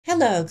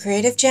Hello,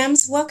 Creative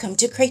Gems. Welcome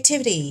to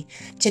Creativity.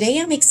 Today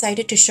I'm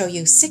excited to show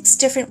you 6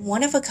 different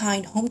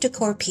one-of-a-kind home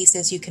decor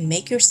pieces you can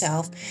make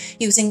yourself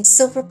using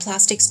silver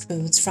plastic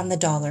spoons from the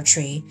Dollar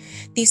Tree.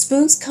 These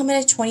spoons come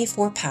in a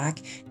 24-pack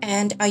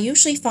and I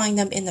usually find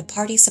them in the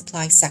party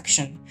supply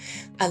section.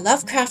 I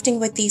love crafting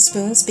with these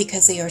spoons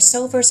because they are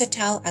so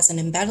versatile as an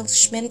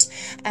embellishment,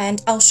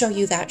 and I'll show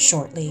you that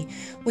shortly.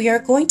 We are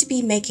going to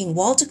be making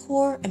wall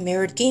decor, a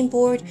mirrored game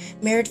board,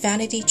 mirrored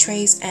vanity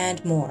trays,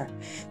 and more.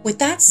 With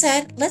that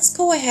said, let's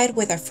go ahead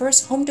with our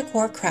first home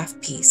decor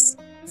craft piece.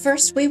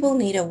 First, we will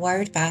need a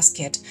wired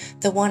basket.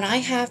 The one I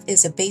have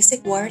is a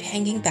basic wired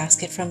hanging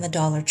basket from the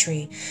Dollar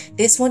Tree.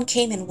 This one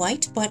came in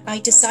white, but I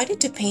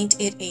decided to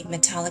paint it a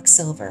metallic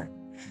silver.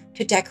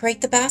 To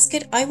decorate the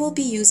basket, I will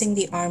be using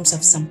the arms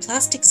of some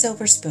plastic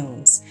silver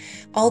spoons.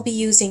 I'll be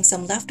using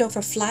some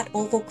leftover flat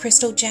oval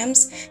crystal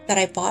gems that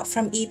I bought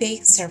from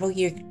eBay several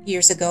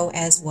years ago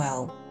as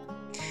well.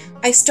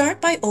 I start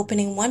by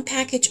opening one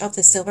package of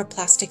the silver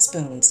plastic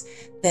spoons.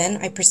 Then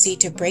I proceed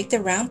to break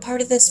the round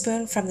part of the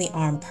spoon from the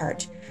arm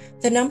part.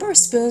 The number of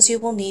spoons you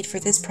will need for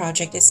this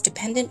project is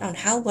dependent on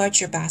how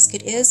large your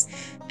basket is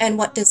and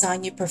what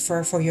design you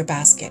prefer for your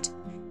basket.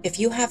 If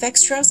you have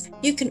extras,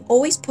 you can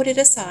always put it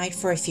aside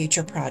for a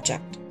future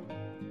project.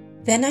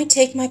 Then I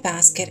take my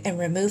basket and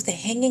remove the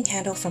hanging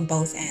handle from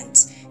both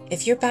ends.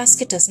 If your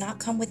basket does not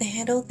come with a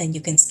handle, then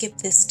you can skip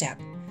this step.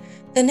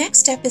 The next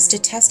step is to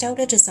test out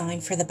a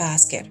design for the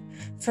basket.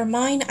 For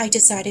mine, I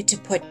decided to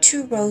put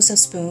 2 rows of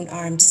spoon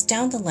arms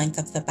down the length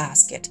of the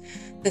basket.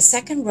 The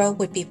second row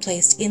would be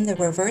placed in the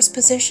reverse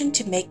position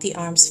to make the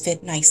arms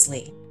fit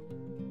nicely.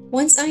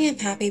 Once I am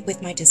happy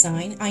with my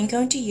design, I'm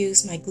going to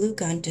use my glue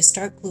gun to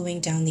start gluing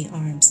down the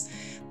arms.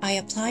 I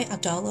apply a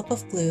dollop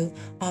of glue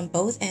on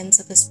both ends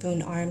of the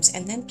spoon arms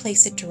and then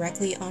place it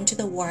directly onto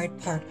the wired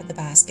part of the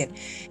basket,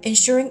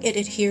 ensuring it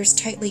adheres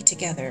tightly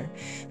together.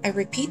 I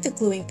repeat the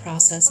gluing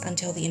process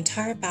until the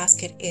entire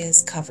basket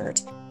is covered.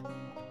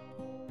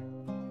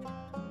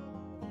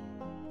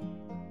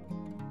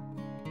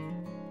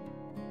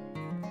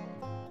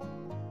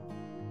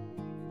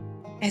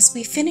 As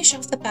we finish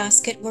off the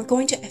basket, we're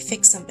going to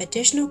affix some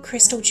additional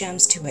crystal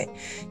gems to it,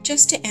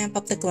 just to amp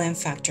up the glam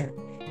factor.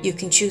 You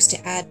can choose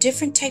to add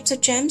different types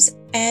of gems,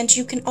 and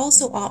you can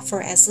also opt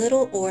for as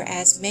little or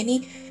as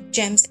many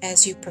gems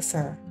as you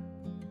prefer.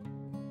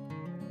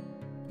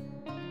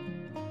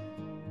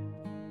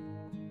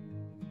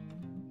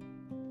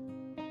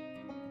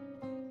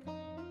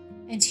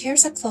 And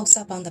here's a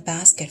close-up on the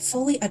basket,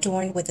 fully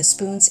adorned with the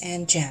spoons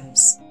and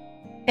gems.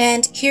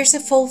 And here's a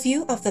full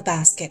view of the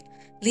basket.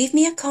 Leave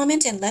me a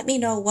comment and let me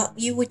know what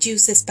you would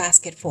use this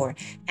basket for.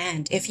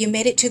 And if you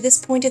made it to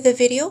this point of the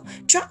video,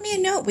 drop me a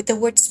note with the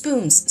word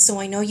spoons so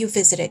I know you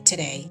visited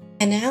today.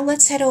 And now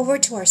let's head over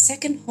to our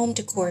second home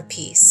decor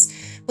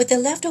piece. With the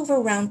leftover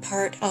round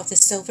part of the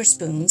silver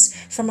spoons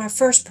from our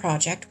first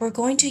project, we're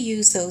going to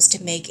use those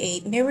to make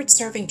a mirrored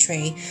serving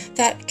tray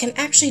that can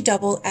actually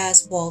double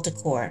as wall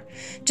decor.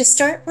 To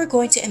start, we're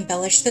going to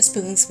embellish the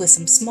spoons with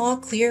some small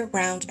clear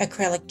round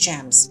acrylic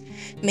gems.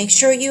 Make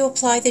sure you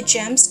apply the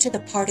gems to the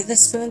part of the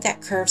spoon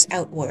that curves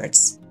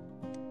outwards.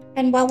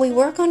 And while we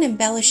work on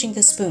embellishing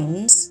the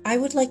spoons, I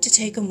would like to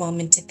take a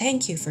moment to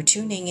thank you for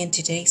tuning in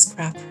today's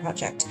craft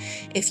project.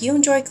 If you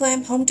enjoy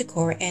glam home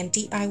decor and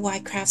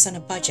DIY crafts on a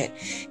budget,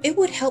 it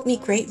would help me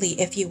greatly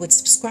if you would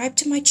subscribe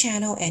to my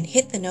channel and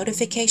hit the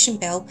notification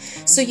bell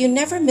so you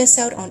never miss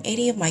out on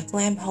any of my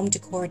glam home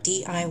decor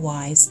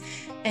DIYs.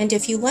 And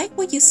if you like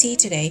what you see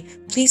today,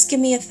 please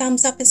give me a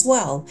thumbs up as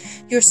well.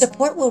 Your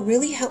support will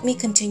really help me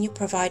continue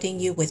providing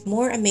you with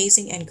more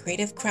amazing and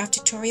creative craft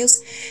tutorials.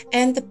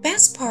 And the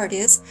best part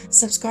is,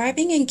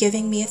 subscribing and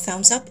giving me a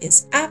thumbs up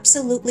is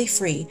absolutely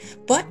free,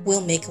 but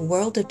will make a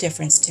world of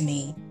difference to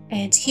me.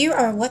 And here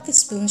are what the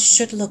spoons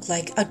should look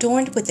like,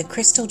 adorned with the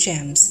crystal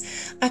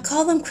gems. I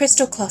call them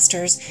crystal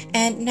clusters,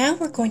 and now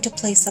we're going to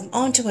place them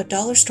onto a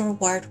dollar store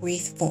wired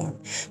wreath form.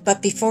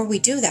 But before we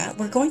do that,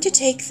 we're going to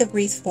take the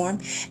wreath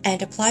form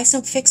and apply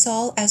some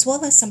Fix-All as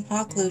well as some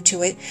hot glue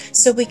to it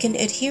so we can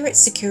adhere it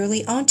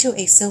securely onto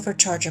a silver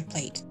charger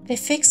plate. The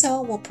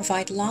Fix-All will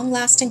provide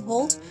long-lasting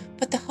hold,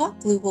 but the hot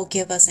glue will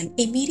give us an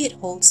immediate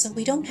hold so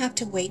we don't have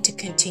to wait to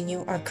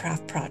continue our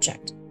craft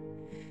project.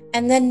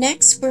 And then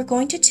next, we're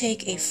going to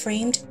take a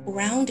framed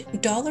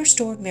round dollar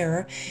store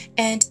mirror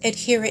and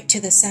adhere it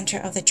to the center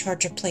of the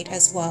charger plate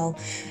as well.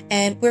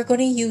 And we're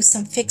going to use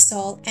some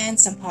Fix-All and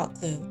some hot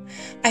glue.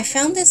 I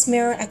found this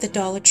mirror at the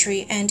Dollar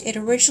Tree and it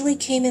originally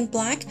came in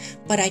black,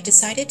 but I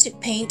decided to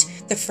paint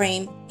the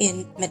frame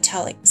in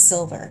metallic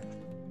silver.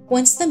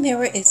 Once the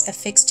mirror is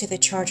affixed to the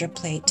charger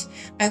plate,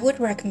 I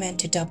would recommend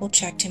to double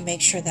check to make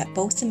sure that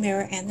both the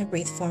mirror and the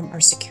wreath form are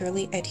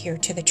securely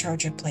adhered to the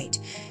charger plate.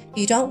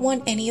 You don't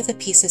want any of the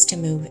pieces to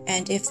move,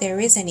 and if there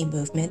is any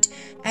movement,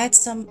 add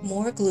some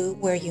more glue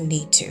where you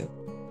need to.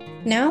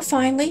 Now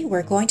finally,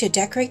 we're going to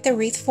decorate the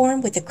wreath form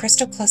with the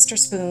crystal cluster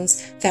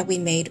spoons that we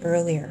made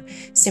earlier.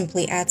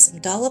 Simply add some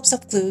dollops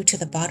of glue to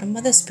the bottom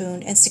of the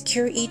spoon and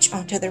secure each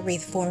onto the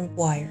wreath form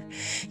wire.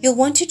 You'll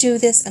want to do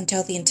this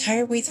until the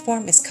entire wreath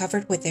form is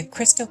covered with the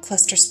crystal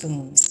cluster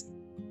spoons.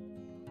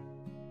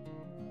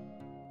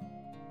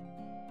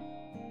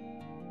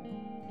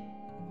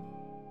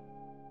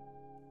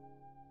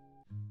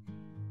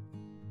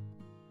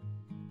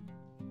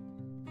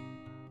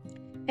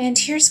 And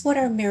here's what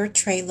our mirror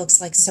tray looks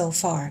like so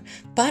far,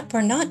 but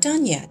we're not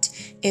done yet.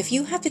 If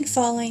you have been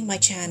following my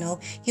channel,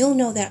 you'll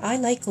know that I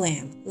like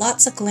glam,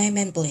 lots of glam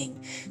and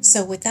bling.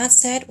 So with that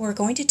said, we're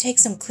going to take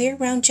some clear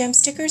round gem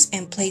stickers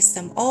and place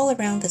them all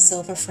around the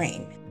silver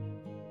frame.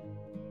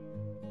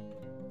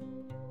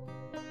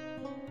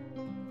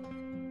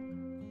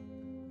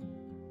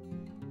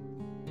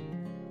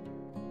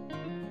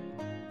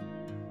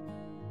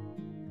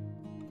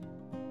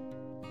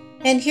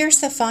 And here's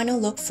the final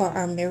look for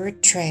our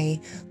mirrored tray.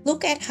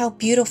 Look at how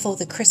beautiful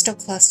the crystal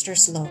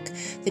clusters look.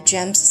 The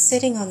gems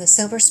sitting on the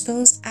silver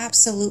spoons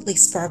absolutely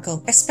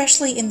sparkle,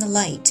 especially in the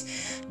light.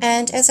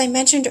 And as I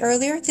mentioned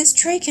earlier, this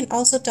tray can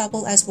also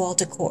double as wall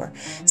decor,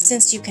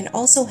 since you can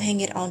also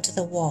hang it onto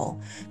the wall.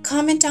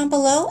 Comment down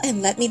below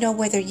and let me know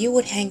whether you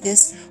would hang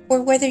this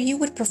or whether you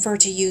would prefer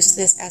to use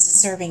this as a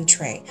serving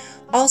tray.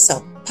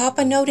 Also, pop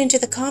a note into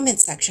the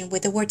comment section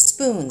with the word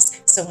spoons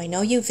so I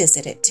know you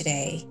visited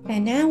today.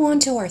 And now on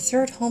to our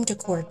third home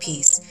decor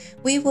piece.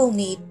 We will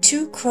need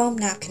 2 chrome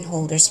napkin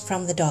holders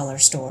from the dollar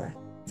store.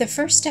 The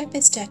first step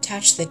is to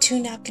attach the 2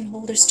 napkin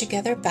holders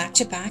together back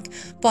to back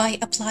by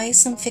applying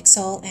some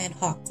Fix-All and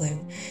hot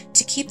glue.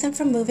 To keep them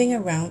from moving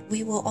around,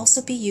 we will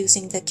also be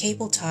using the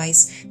cable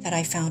ties that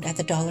I found at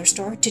the dollar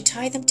store to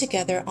tie them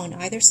together on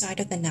either side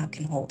of the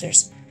napkin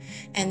holders.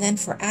 And then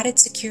for added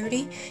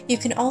security, you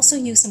can also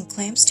use some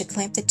clamps to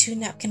clamp the 2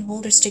 napkin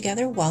holders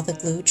together while the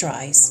glue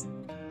dries.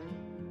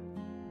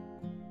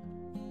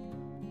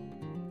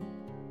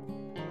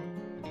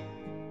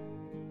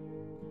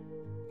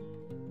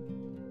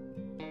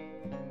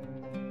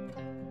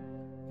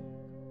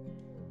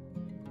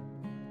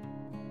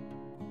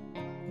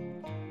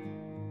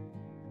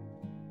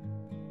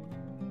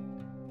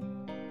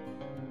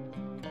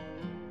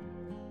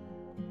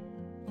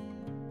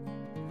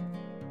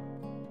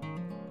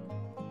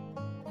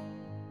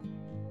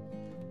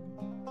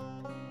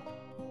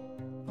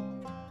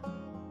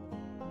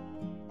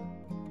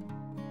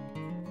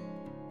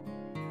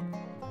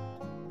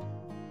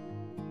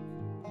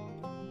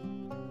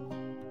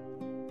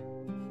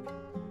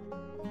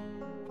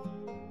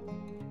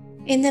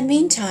 In the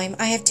meantime,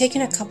 I have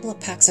taken a couple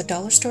of packs of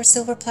dollar store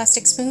silver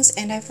plastic spoons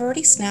and I've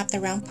already snapped the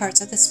round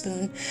parts of the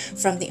spoon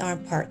from the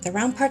arm part. The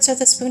round parts of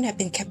the spoon have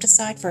been kept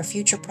aside for a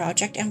future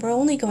project and we're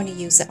only going to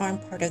use the arm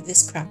part of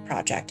this craft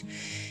project.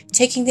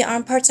 Taking the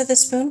arm parts of the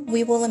spoon,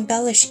 we will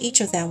embellish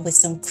each of them with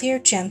some clear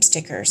gem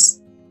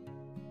stickers.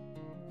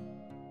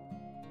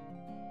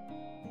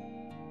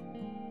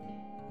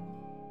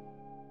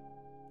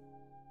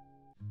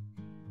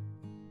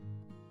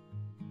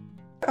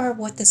 Here are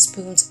what the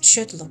spoons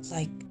should look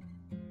like.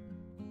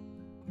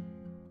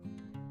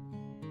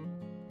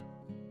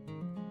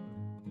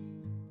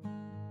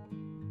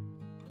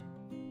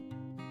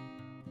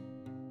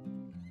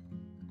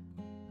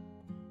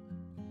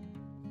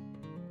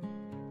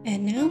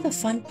 And now the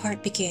fun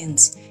part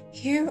begins.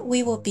 Here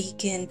we will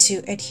begin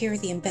to adhere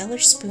the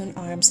embellished spoon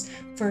arms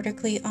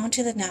vertically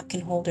onto the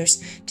napkin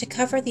holders to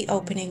cover the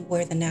opening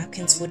where the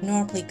napkins would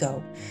normally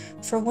go.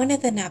 For one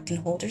of the napkin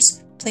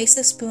holders, place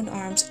the spoon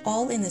arms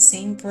all in the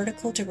same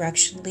vertical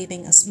direction,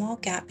 leaving a small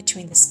gap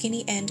between the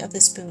skinny end of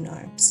the spoon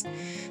arms.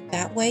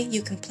 That way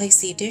you can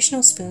place the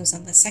additional spoons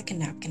on the second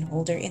napkin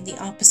holder in the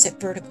opposite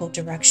vertical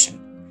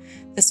direction.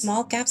 The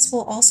small gaps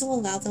will also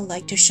allow the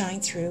light to shine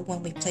through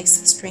when we place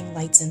the string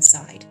lights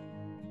inside.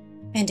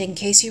 And in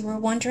case you were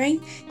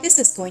wondering, this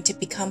is going to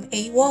become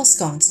a wall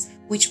sconce,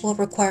 which will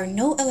require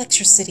no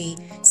electricity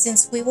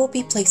since we will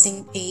be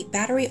placing a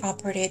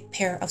battery-operated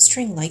pair of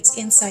string lights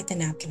inside the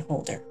napkin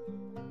holder.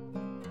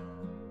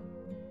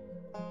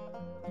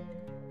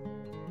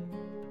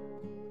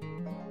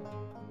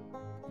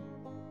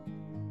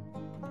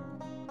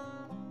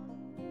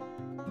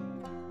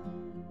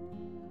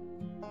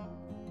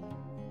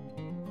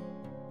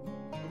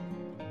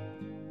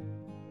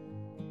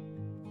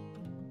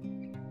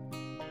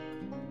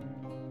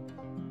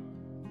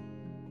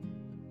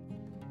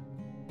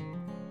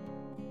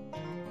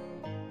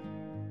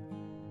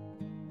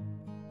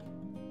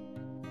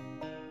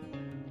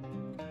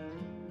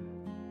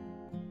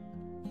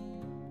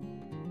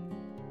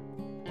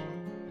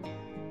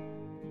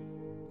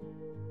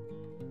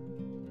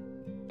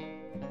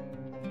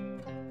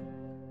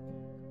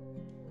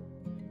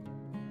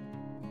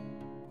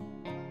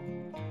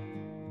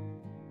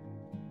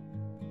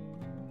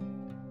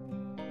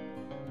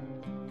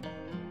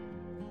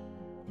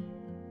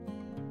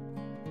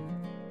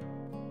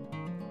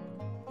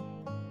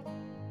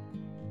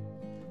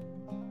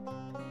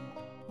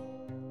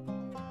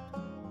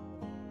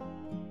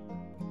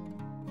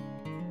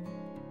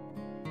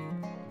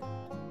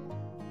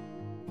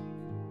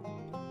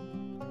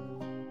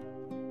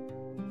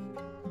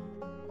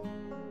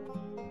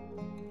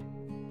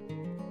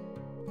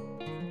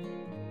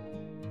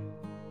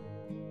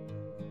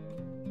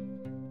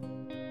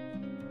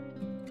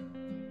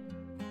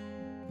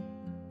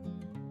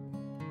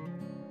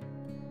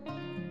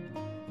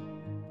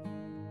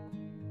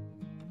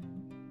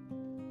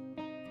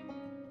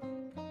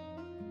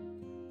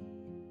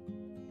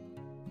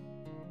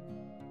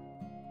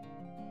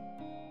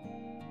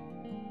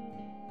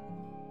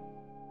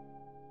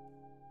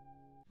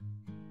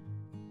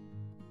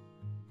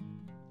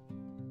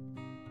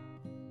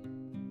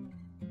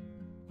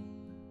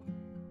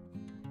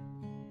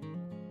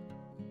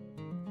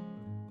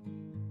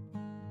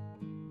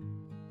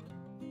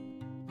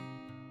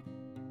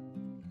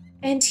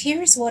 And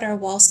here's what our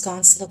wall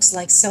sconce looks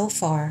like so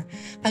far,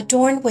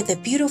 adorned with the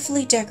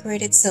beautifully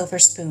decorated silver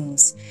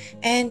spoons.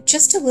 And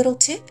just a little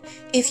tip,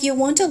 if you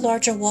want a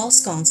larger wall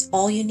sconce,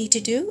 all you need to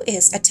do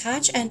is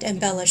attach and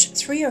embellish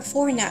 3 or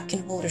 4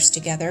 napkin holders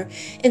together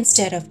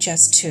instead of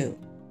just 2.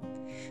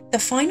 The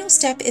final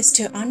step is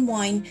to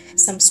unwind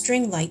some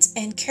string lights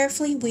and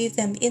carefully weave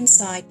them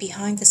inside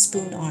behind the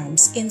spoon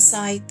arms,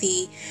 inside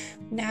the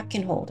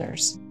napkin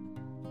holders.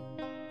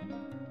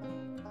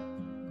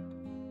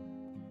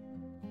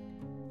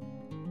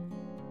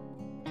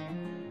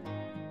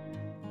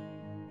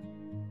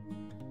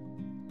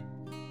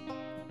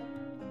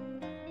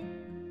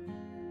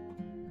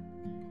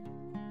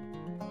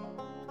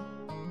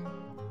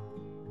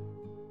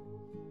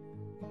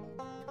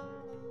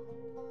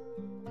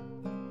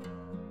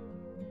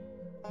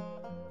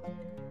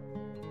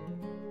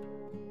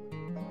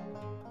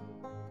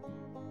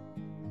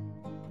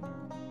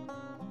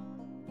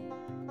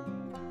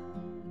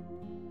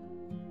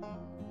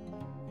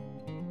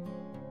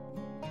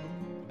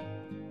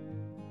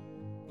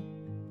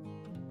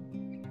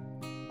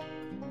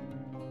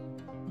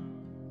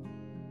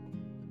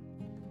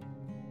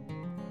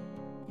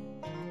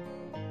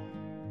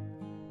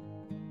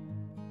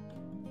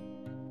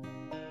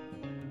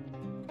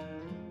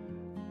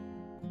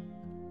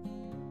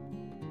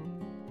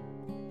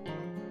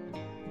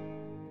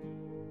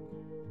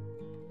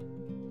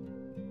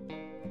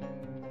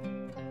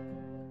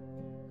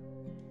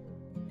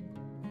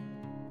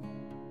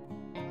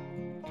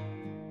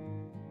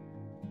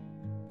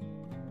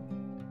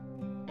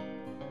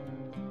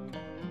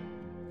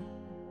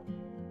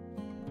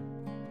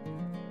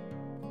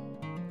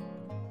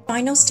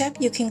 Final step,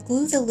 you can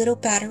glue the little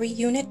battery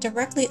unit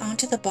directly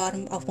onto the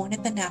bottom of one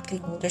of the napkin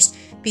holders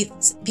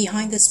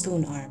behind the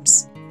spoon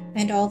arms.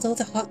 And although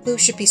the hot glue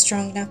should be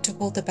strong enough to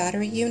hold the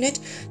battery unit,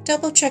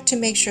 double check to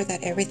make sure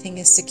that everything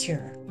is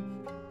secure.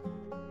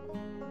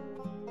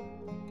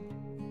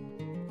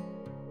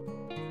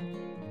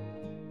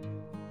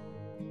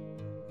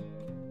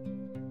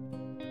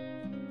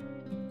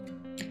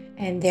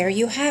 And there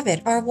you have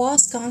it. Our wall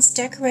sconce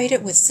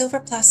decorated with silver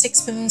plastic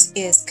spoons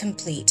is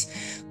complete.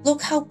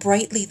 Look how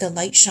brightly the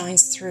light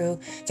shines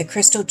through the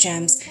crystal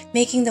gems,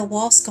 making the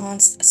wall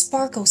sconce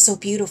sparkle so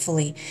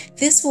beautifully.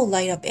 This will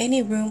light up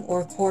any room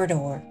or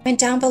corridor. Comment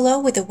down below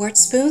with the word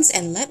spoons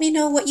and let me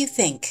know what you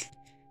think.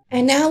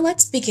 And now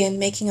let's begin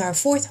making our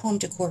fourth home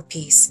decor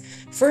piece.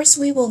 First,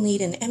 we will need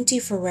an empty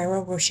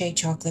Ferrero Rocher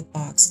chocolate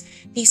box.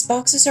 These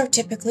boxes are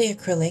typically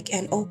acrylic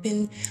and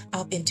open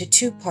up into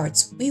 2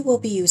 parts. We will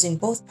be using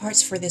both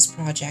parts for this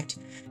project.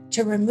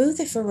 To remove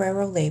the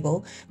Ferrero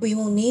label, we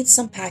will need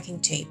some packing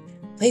tape.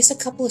 Place a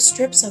couple of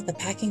strips of the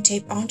packing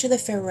tape onto the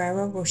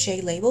Ferrero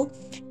Rocher label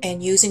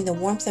and using the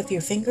warmth of your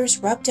fingers,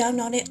 rub down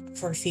on it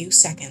for a few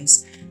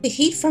seconds. The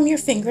heat from your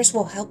fingers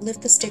will help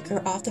lift the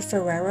sticker off the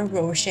Ferrero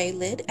Rocher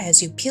lid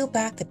as you peel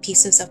back the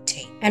pieces of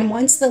tape. And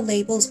once the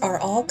labels are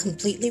all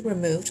completely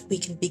removed, we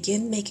can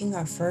begin making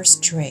our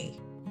first tray.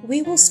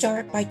 We will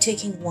start by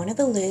taking one of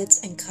the lids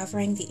and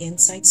covering the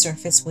inside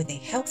surface with a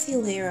healthy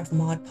layer of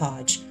Mod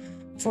Podge.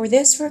 For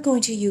this, we're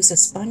going to use a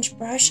sponge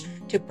brush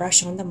to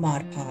brush on the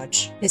Mod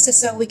Podge. This is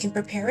so we can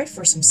prepare it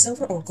for some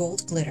silver or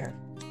gold glitter.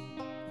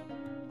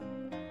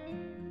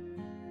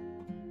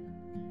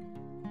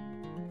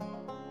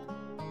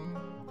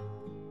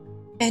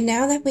 And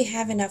now that we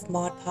have enough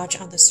Mod Podge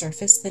on the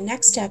surface, the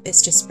next step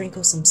is to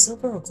sprinkle some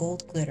silver or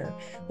gold glitter,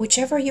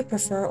 whichever you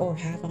prefer or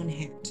have on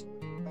hand.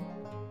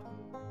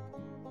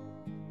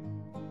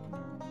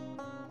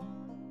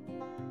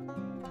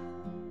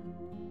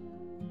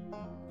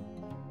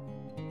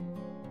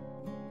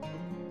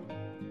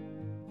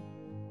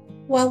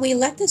 While we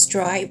let this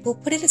dry, we'll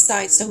put it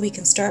aside so we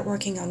can start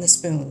working on the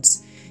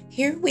spoons.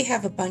 Here we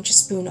have a bunch of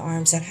spoon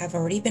arms that have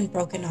already been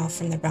broken off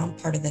from the round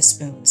part of the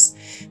spoons.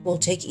 We'll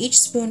take each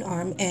spoon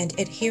arm and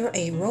adhere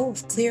a row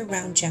of clear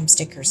round gem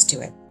stickers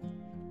to it.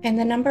 And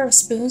the number of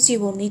spoons you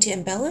will need to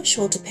embellish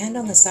will depend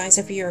on the size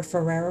of your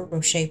Ferrero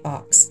Rocher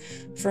box.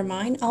 For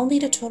mine, I'll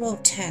need a total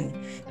of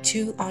 10,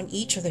 2 on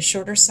each of the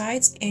shorter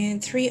sides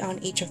and 3 on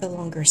each of the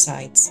longer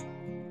sides.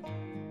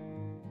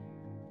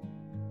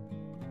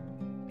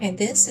 And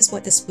this is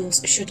what the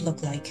spoons should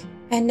look like.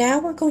 And now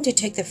we're going to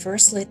take the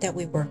first lid that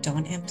we worked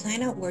on and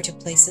plan out where to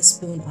place the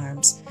spoon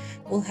arms.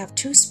 We'll have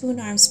 2 spoon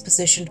arms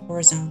positioned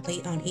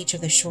horizontally on each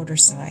of the shorter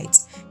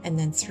sides, and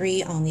then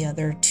 3 on the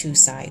other 2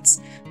 sides.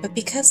 But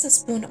because the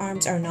spoon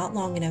arms are not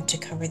long enough to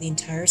cover the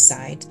entire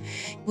side,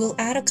 we'll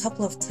add a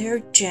couple of clear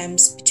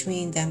gems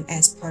between them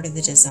as part of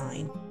the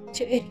design.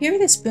 To adhere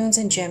the spoons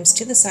and gems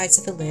to the sides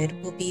of the lid,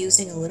 we'll be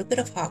using a little bit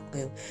of hot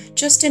glue,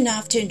 just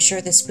enough to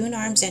ensure the spoon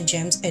arms and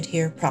gems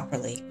adhere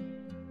properly.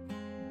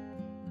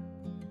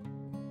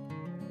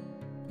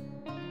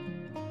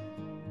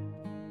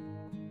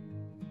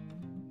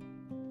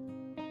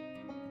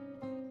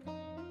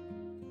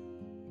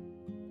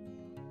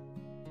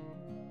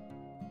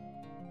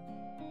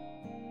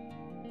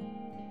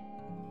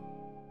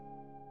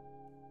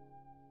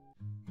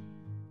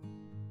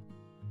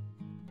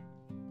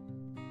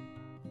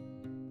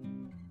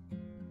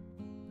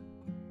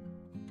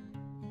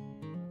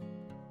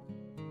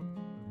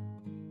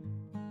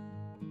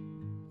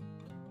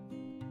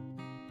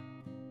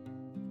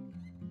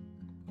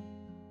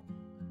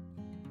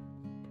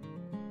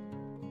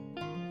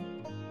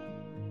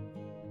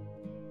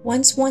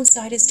 Once one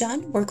side is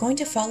done, we're going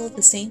to follow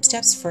the same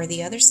steps for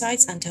the other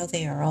sides until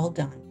they are all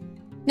done.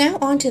 Now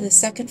on to the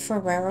second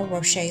Ferrero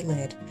Rocher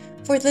lid.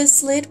 For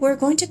this lid, we're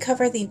going to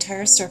cover the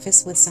entire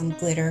surface with some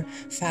glitter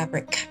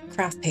fabric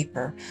craft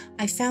paper.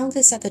 I found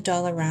this at the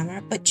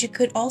Dollarama, but you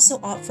could also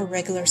opt for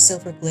regular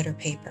silver glitter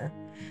paper.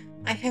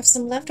 I have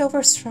some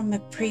leftovers from a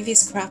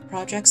previous craft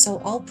project,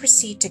 so I'll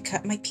proceed to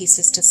cut my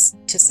pieces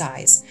to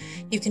size.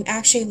 You can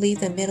actually leave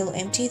the middle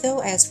empty though,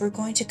 as we're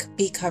going to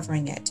be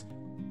covering it.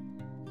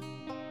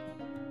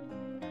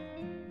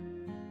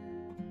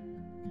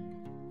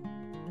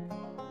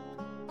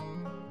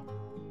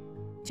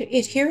 To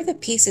adhere the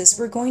pieces,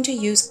 we're going to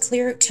use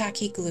clear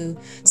tacky glue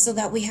so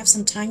that we have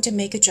some time to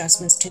make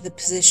adjustments to the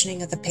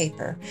positioning of the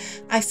paper.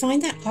 I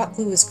find that hot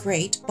glue is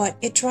great, but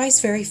it dries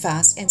very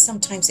fast and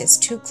sometimes it's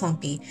too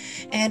clumpy,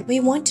 and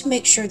we want to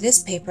make sure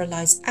this paper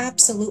lies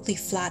absolutely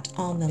flat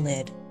on the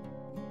lid.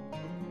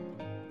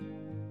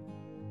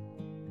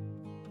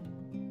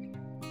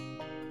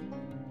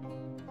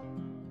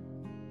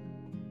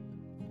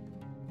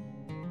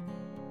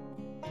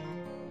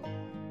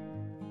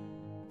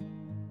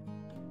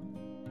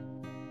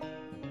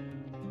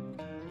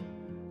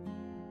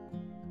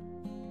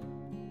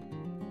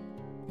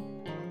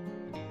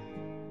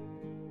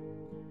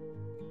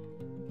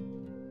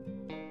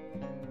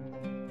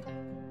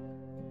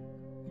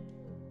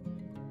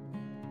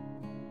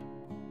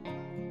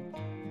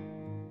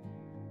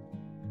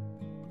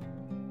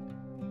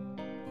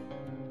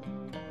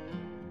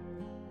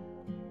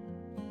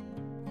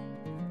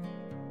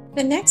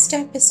 The next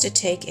step is to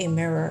take a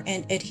mirror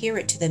and adhere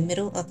it to the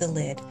middle of the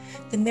lid.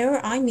 The mirror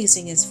I'm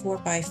using is 4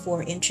 by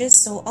 4 inches,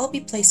 so I'll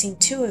be placing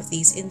 2 of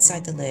these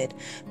inside the lid,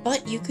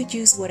 but you could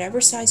use whatever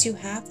size you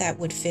have that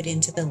would fit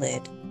into the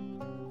lid.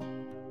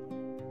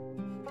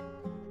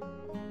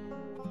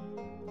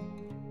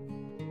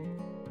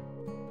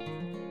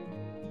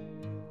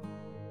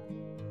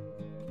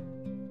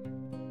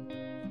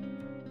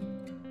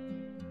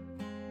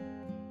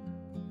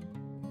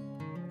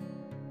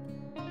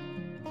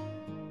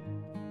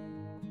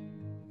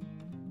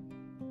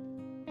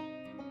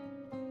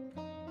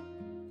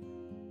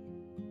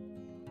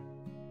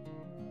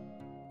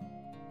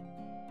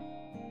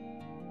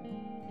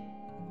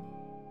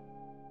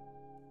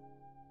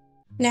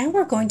 Now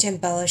we're going to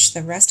embellish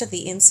the rest of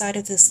the inside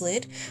of this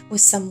lid with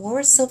some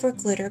more silver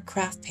glitter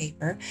craft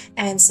paper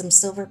and some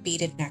silver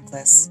beaded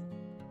necklace.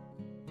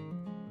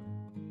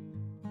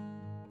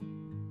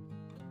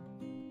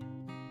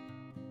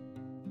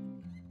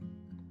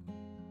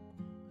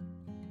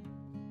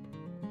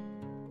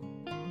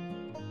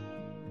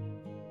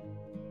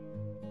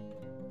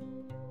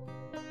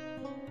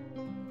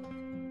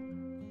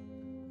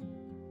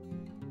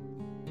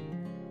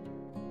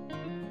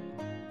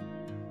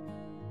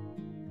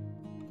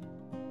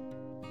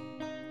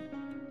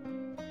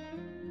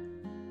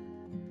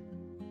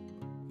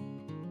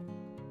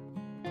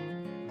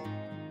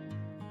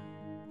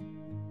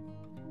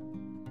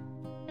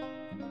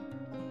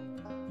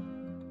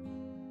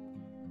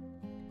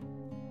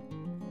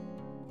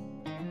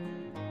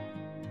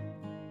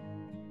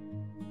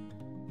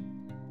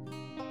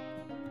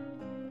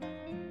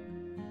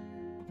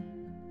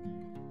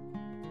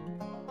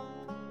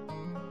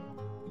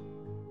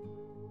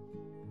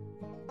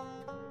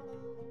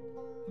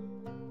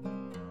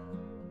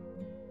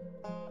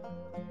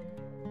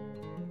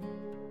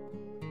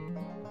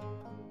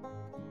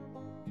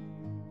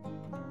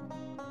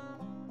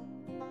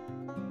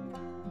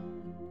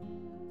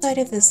 Side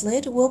of this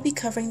lid, we'll be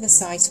covering the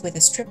sides with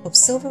a strip of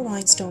silver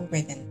rhinestone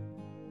ribbon.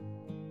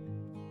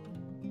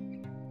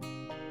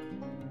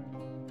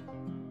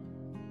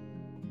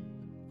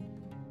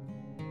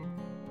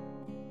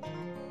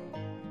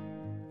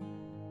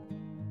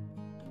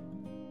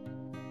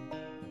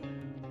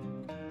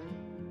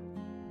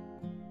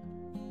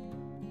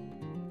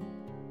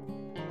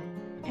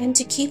 And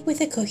to keep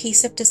with a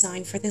cohesive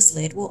design for this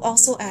lid, we'll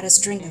also add a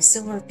string of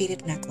silver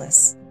beaded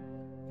necklace.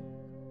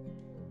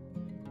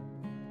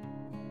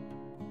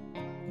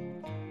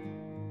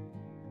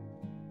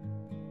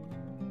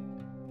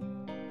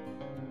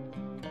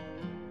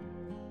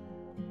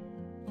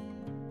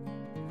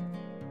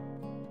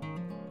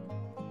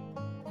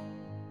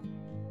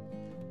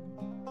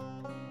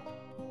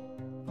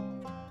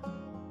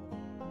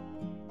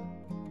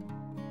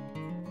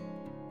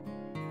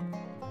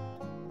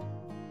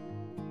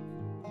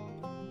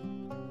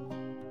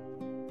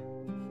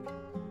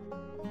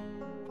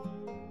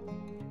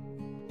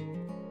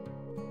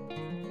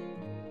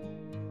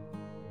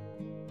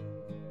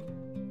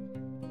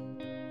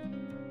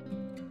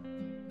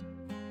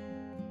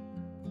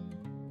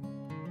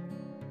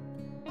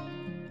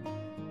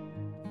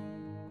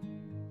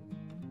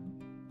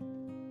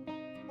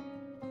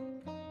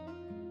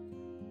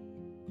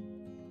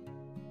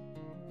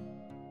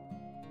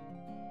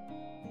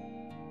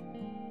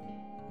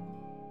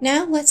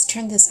 Now let's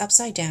turn this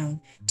upside down.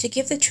 To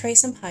give the tray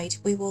some height,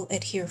 we will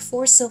adhere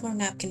 4 silver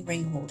napkin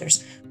ring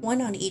holders,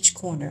 one on each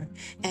corner.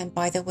 And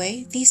by the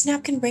way, these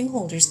napkin ring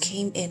holders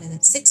came in a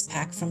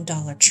 6-pack from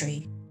Dollar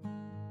Tree.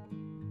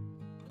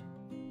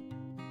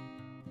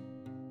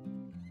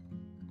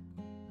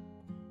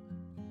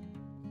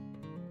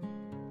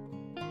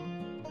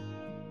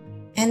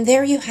 And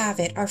there you have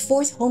it, our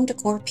fourth home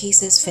decor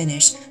piece is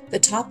finished. The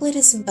top lid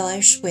is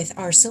embellished with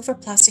our silver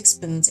plastic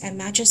spoons and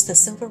matches the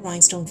silver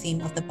rhinestone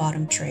theme of the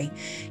bottom tray.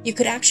 You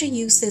could actually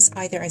use this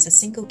either as a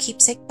single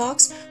keepsake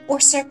box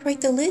or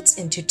separate the lids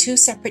into two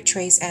separate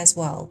trays as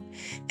well.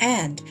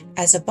 And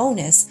as a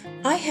bonus,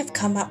 I have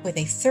come up with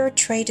a third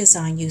tray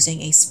design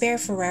using a spare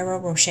Ferrero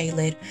Rocher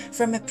lid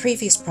from a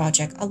previous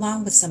project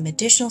along with some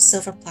additional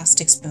silver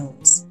plastic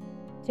spoons.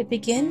 To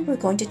begin, we're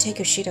going to take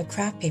a sheet of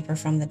craft paper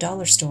from the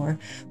dollar store,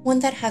 one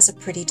that has a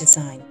pretty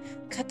design.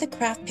 Cut the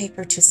craft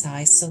paper to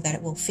size so that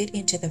it will fit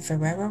into the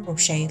Ferrero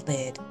Rocher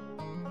lid.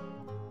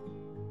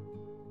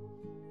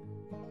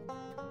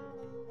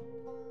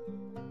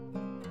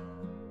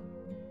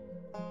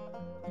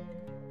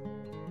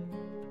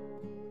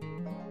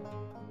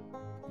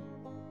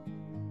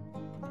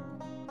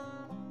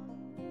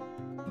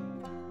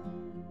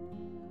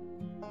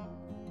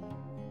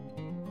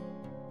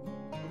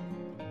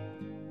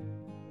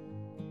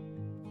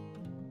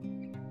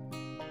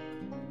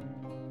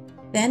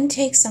 Then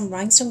take some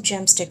rhinestone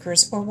gem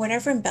stickers or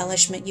whatever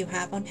embellishment you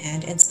have on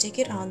hand and stick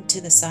it onto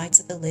the sides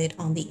of the lid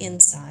on the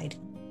inside.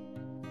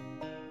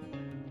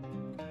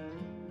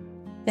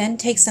 Then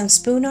take some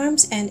spoon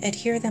arms and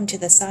adhere them to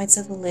the sides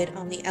of the lid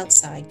on the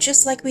outside,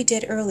 just like we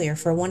did earlier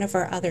for one of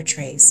our other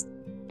trays.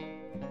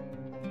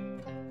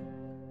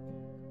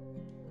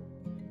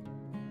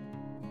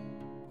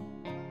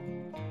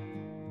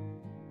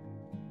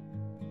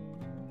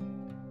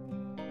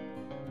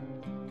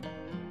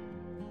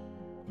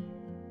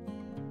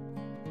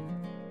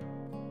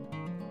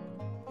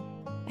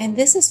 And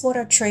this is what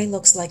our tray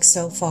looks like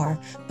so far,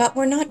 but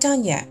we're not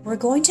done yet. We're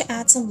going to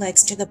add some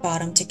legs to the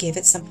bottom to give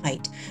it some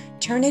height.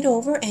 Turn it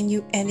over and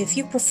if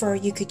you prefer,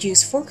 you could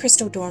use 4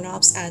 crystal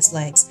doorknobs as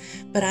legs,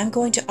 but I'm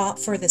going to opt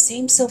for the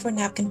same silver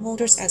napkin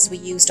holders as we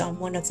used on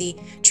one of the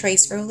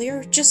trays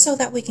earlier, just so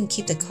that we can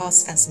keep the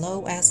costs as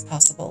low as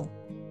possible.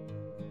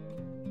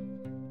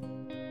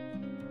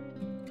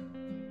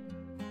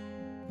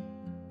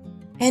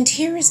 And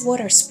here is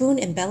what our spoon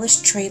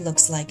embellished tray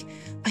looks like.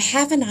 I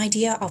have an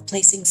idea of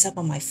placing some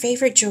of my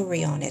favorite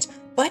jewelry on it,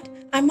 but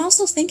I'm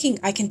also thinking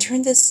I can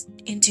turn this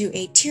into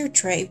a tiered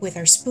tray with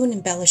our spoon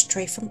embellished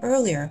tray from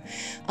earlier.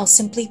 I'll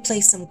simply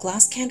place some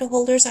glass candle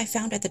holders I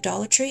found at the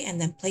Dollar Tree and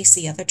then place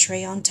the other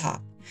tray on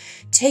top.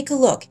 Take a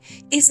look.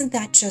 Isn't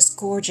that just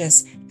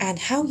gorgeous? And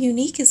how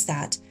unique is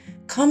that?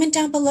 Comment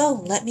down below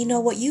and let me know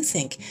what you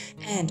think.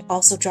 And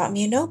also drop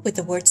me a note with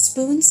the word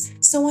spoons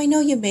so I know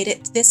you made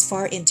it this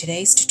far in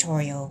today's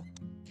tutorial.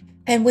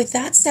 And with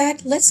that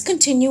said, let's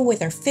continue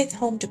with our fifth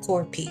home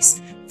decor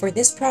piece. For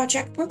this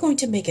project, we're going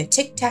to make a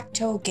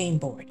tic-tac-toe game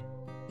board.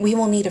 We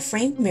will need a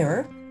framed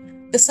mirror.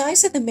 The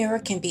size of the mirror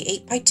can be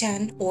 8 by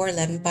 10 or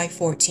 11 by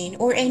 14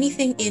 or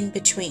anything in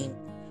between.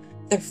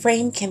 The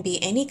frame can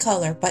be any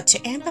color, but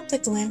to amp up the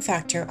glam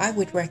factor, I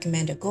would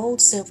recommend a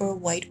gold, silver,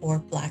 white, or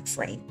black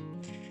frame.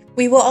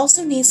 We will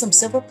also need some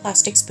silver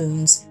plastic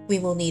spoons. We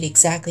will need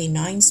exactly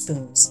 9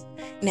 spoons.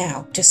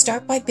 Now, to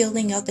start by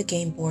building out the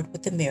game board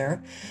with the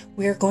mirror,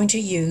 we are going to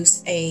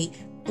use a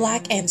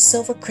black and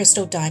silver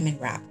crystal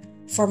diamond wrap.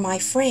 For my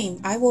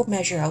frame, I will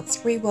measure out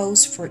 3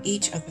 rows for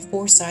each of the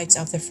 4 sides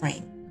of the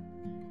frame.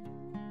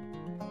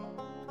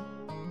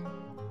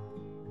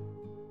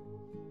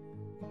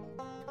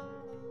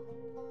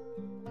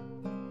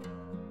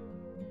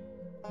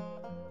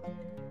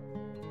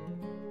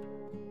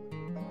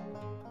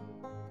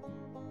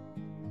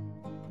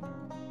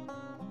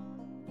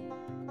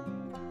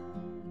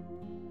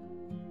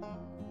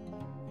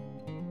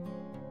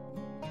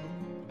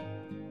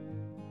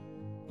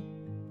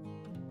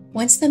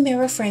 Once the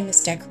mirror frame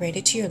is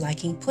decorated to your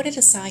liking, put it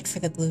aside for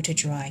the glue to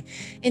dry.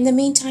 In the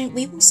meantime,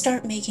 we will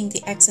start making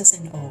the X's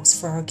and O's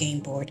for our game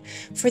board.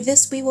 For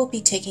this, we will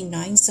be taking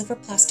 9 silver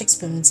plastic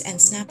spoons and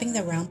snapping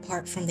the round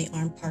part from the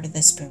arm part of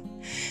the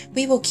spoon.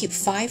 We will keep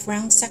 5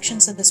 round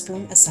sections of the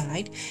spoon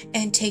aside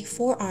and take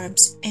 4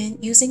 arms and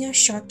using a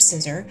sharp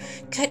scissor,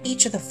 cut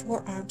each of the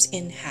 4 arms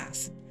in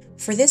half.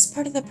 For this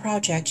part of the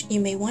project,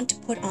 you may want to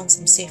put on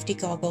some safety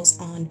goggles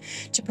on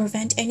to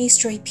prevent any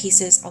stray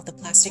pieces of the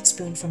plastic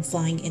spoon from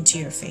flying into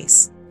your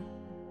face.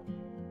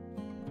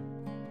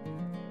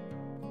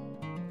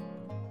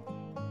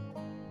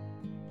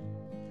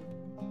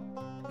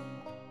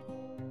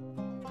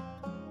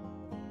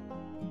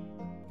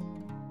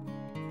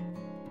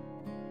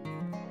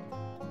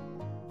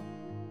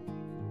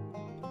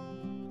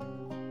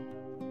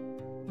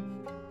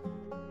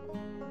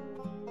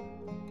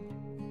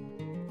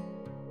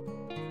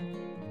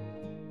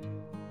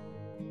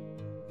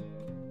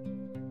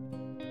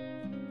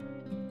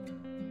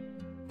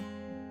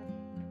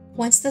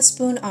 Once the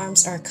spoon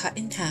arms are cut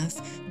in half,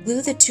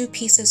 glue the 2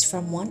 pieces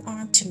from one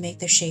arm to make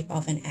the shape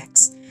of an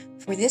X.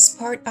 For this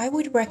part, I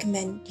would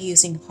recommend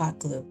using hot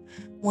glue.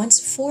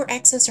 Once 4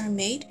 X's are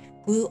made,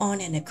 glue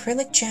on an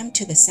acrylic gem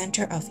to the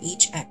center of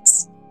each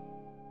X.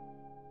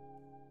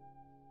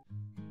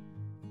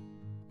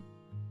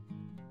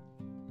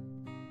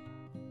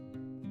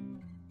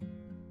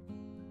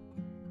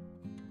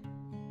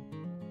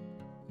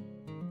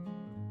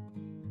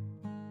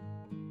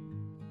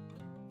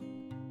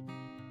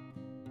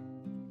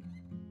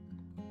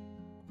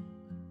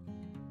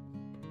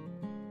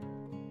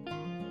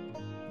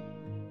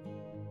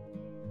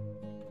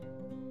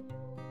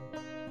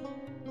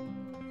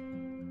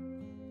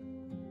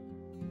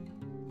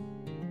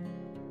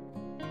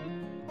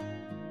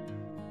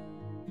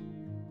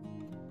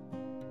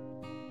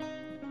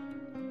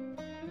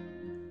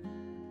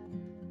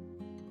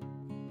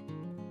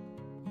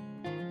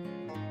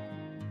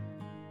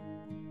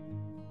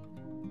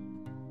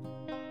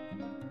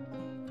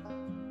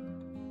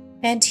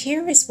 And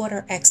here is what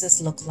our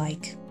X's look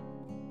like.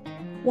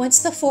 Once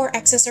the 4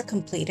 X's are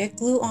completed,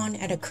 glue on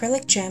an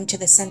acrylic gem to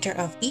the center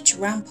of each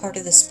round part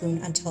of the spoon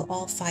until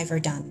all 5 are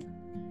done.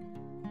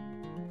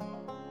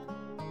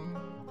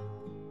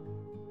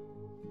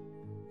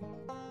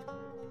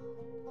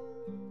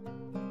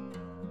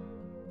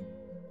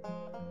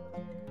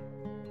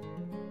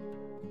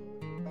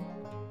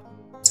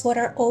 That's what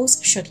our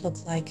O's should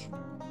look like.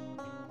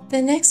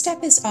 The next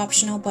step is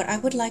optional, but I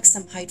would like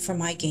some height for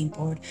my game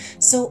board,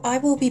 so I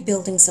will be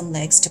building some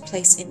legs to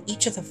place in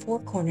each of the 4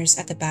 corners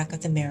at the back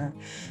of the mirror.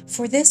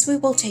 For this, we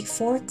will take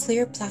 4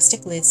 clear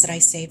plastic lids that I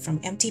saved from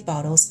empty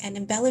bottles and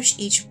embellish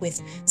each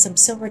with some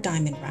silver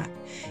diamond wrap.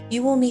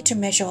 You will need to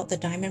measure out the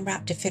diamond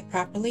wrap to fit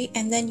properly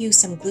and then use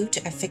some glue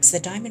to affix the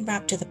diamond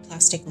wrap to the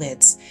plastic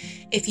lids.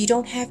 If you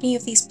don't have any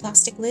of these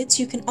plastic lids,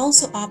 you can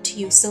also opt to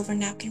use silver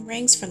napkin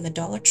rings from the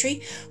Dollar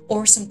Tree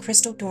or some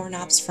crystal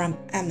doorknobs from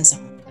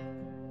Amazon.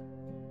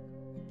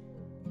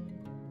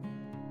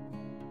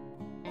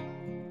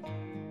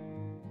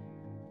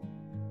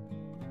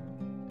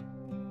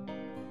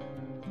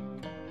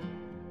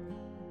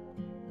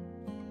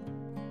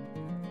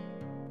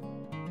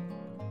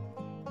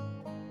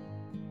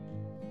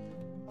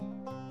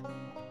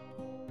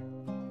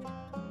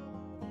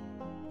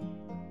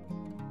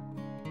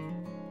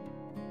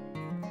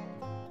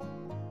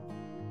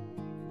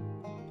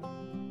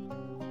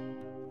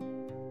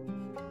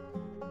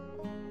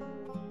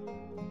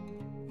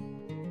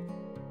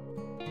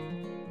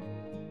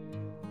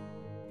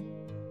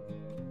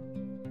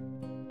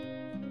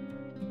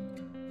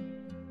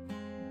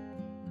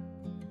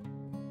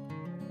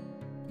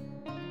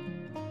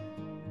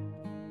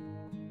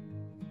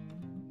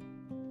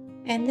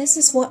 And this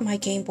is what my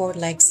game board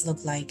legs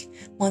look like.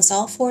 Once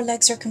all 4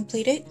 legs are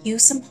completed,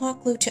 use some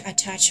hot glue to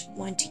attach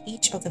one to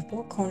each of the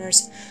 4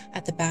 corners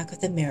at the back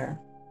of the mirror.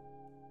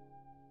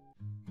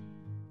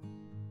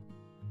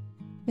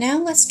 Now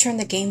let's turn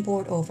the game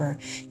board over.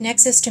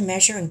 Next is to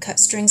measure and cut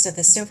strings of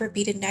the silver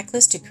beaded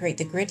necklace to create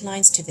the grid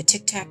lines to the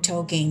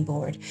tic-tac-toe game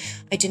board.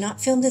 I did not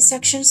film this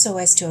section so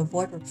as to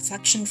avoid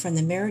reflection from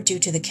the mirror due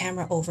to the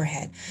camera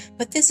overhead,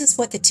 but this is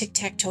what the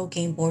tic-tac-toe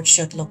game board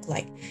should look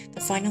like. The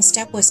final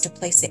step was to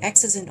place the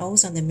X's and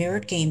O's on the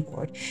mirrored game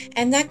board,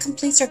 and that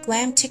completes our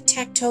Glam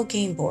tic-tac-toe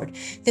game board.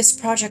 This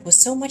project was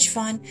so much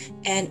fun,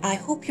 and I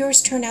hope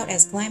yours turn out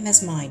as glam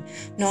as mine.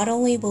 Not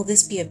only will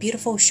this be a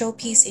beautiful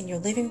showpiece in your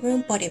living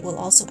room, but it will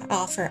also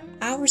offer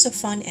hours of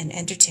fun and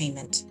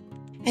entertainment.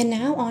 And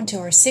now on to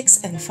our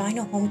 6th and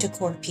final home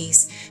decor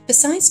piece.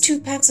 Besides 2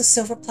 packs of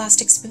silver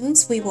plastic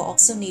spoons, we will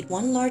also need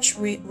 1 large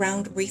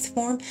round wreath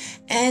form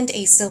and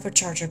a silver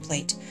charger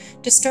plate.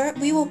 To start,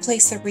 we will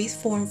place the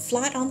wreath form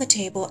flat on the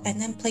table and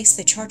then place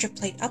the charger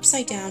plate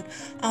upside down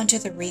onto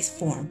the wreath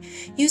form.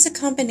 Use a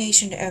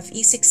combination of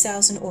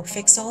E6000 or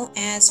Fix-All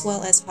as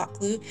well as hot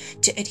glue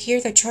to adhere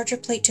the charger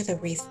plate to the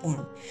wreath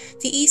form.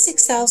 The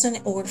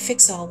E6000 or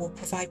Fix-All will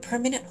provide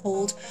permanent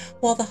hold,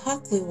 while the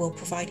hot glue will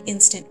provide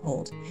instant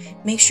hold.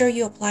 Make sure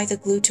you apply the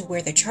glue to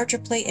where the charger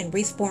plate and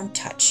wreath form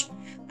touch.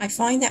 I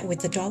find that with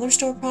the dollar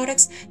store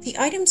products, the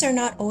items are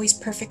not always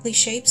perfectly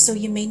shaped, so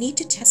you may need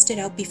to test it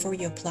out before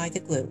you apply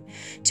the glue.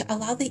 To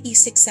allow the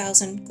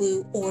E6000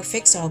 glue or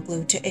Fix-All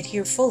glue to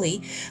adhere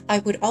fully, I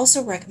would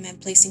also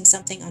recommend placing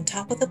something on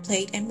top of the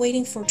plate and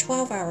waiting for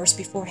 12 hours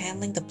before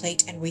handling the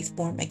plate and wreath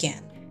form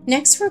again.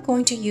 Next, we're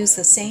going to use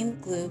the same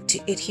glue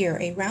to adhere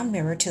a round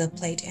mirror to the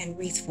plate and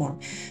wreath form.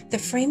 The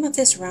frame of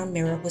this round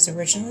mirror was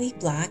originally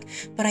black,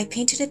 but I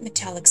painted it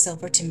metallic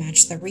silver to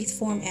match the wreath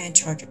form and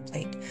charger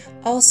plate.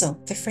 Also,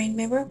 the frame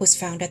mirror was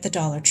found at the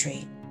Dollar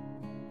Tree.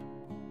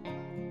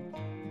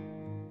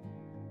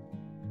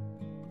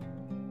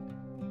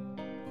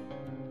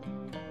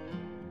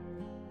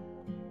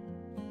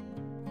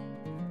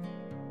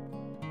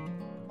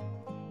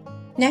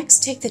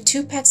 Next, take the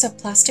 2 packs of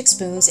plastic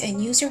spoons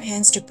and use your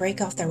hands to break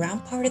off the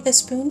round part of the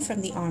spoon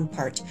from the arm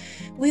part.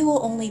 We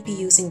will only be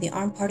using the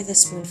arm part of the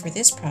spoon for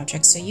this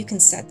project, so you can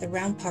set the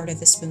round part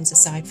of the spoons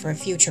aside for a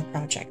future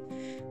project.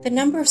 The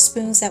number of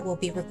spoons that will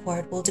be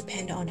required will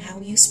depend on how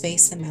you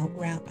space them out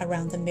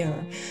around the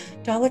mirror.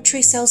 Dollar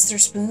Tree sells their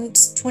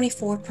spoons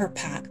 24 per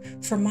pack.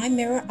 For my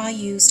mirror, I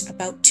used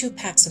about 2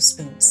 packs of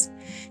spoons.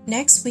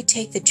 Next, we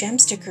take the gem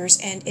stickers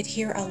and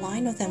adhere a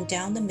line of them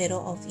down the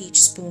middle of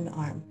each spoon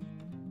arm.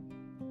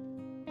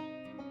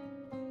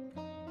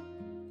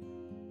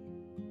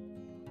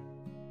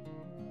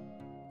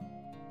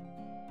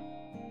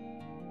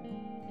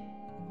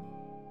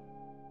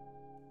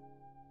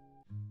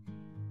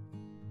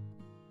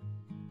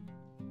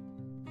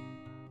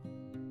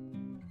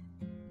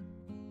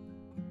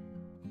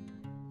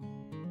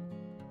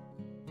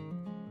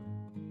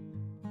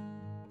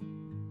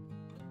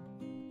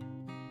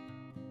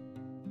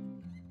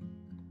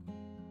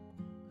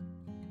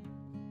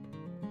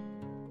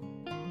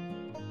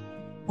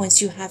 Once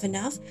you have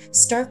enough,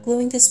 start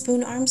gluing the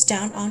spoon arms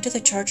down onto the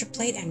charger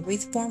plate and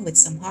wreath form with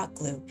some hot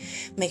glue.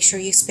 Make sure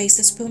you space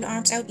the spoon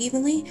arms out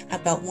evenly,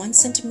 about 1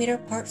 centimeter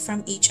apart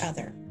from each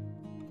other.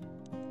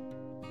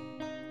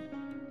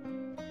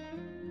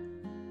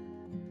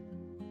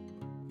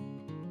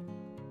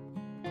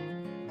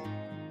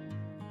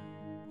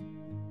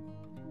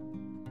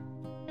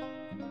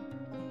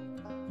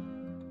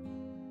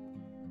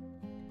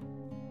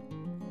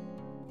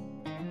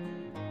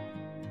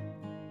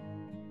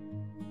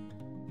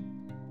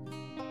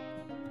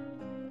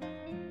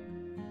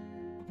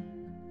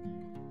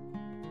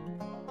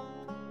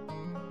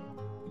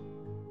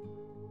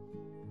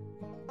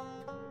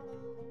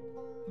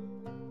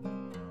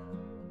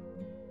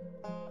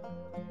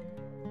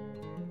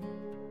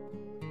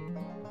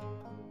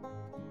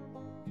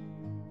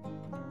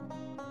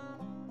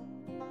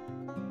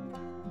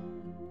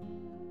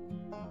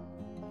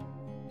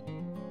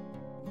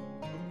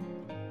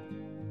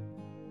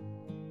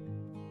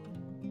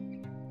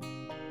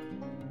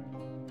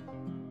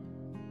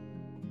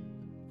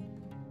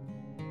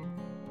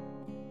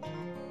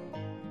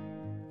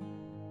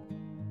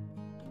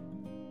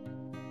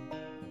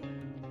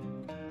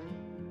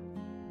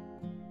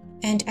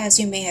 And as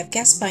you may have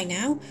guessed by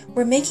now,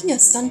 we're making a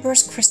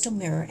sunburst crystal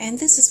mirror, and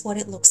this is what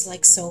it looks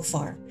like so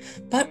far.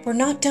 But we're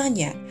not done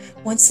yet.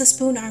 Once the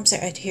spoon arms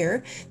are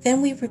adhered,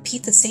 then we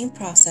repeat the same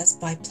process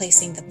by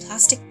placing the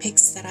plastic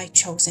picks that I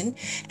chosen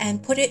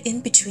and put it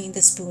in between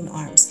the spoon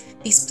arms.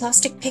 These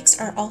plastic picks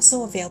are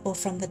also available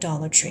from the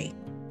Dollar Tree.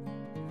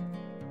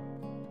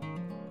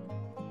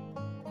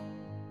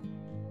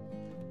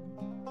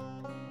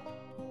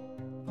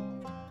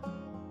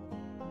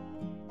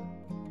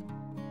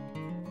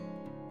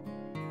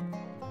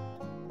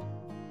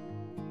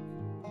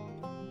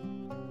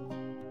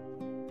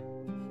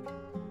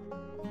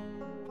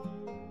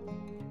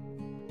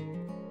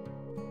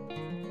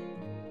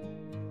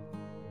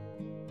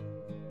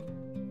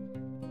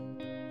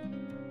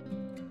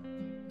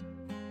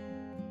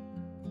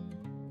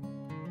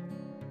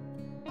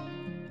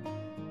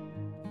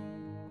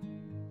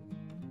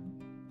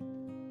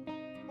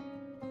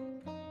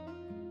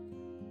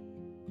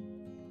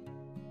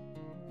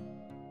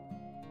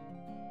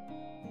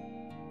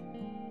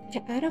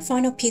 To add a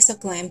final piece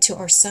of glam to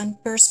our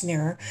sunburst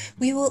mirror,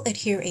 we will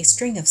adhere a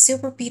string of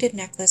silver beaded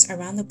necklace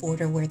around the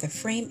border where the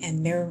frame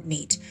and mirror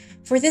meet.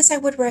 For this, I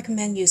would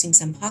recommend using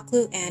some hot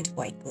glue and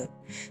white glue.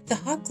 The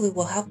hot glue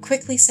will help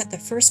quickly set the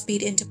first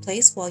bead into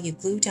place while you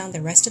glue down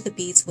the rest of the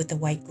beads with the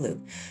white glue.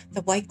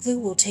 The white glue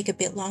will take a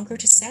bit longer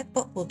to set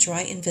but will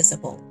dry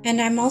invisible. And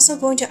I'm also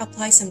going to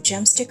apply some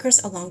gem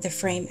stickers along the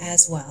frame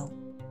as well.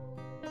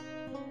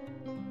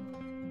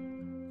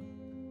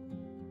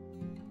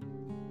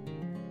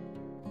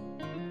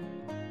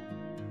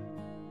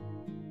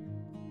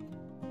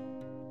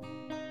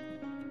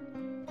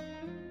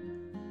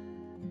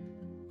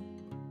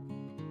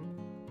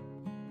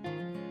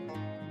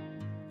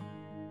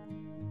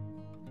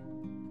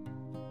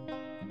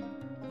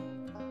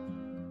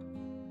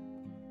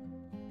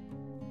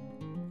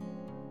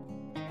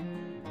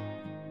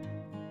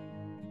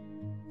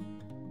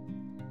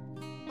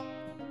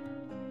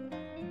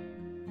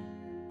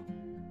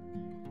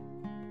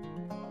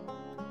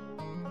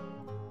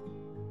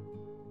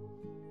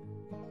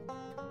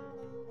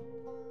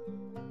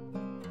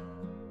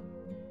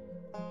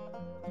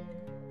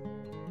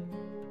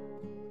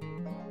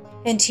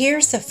 And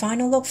here's the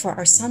final look for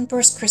our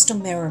sunburst crystal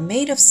mirror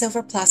made of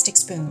silver plastic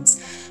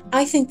spoons.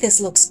 I think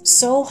this looks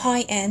so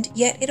high-end,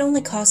 yet it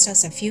only cost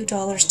us a few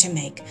dollars to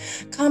make.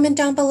 Comment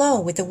down below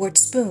with the word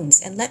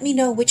spoons and let me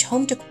know which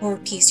home decor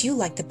piece you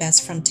like the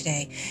best from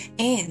today.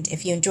 And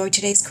if you enjoyed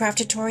today's craft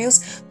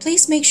tutorials,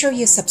 please make sure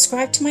you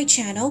subscribe to my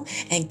channel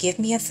and give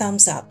me a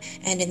thumbs up.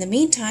 And in the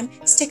meantime,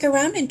 stick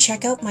around and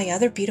check out my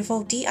other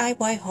beautiful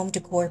DIY home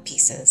decor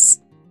pieces.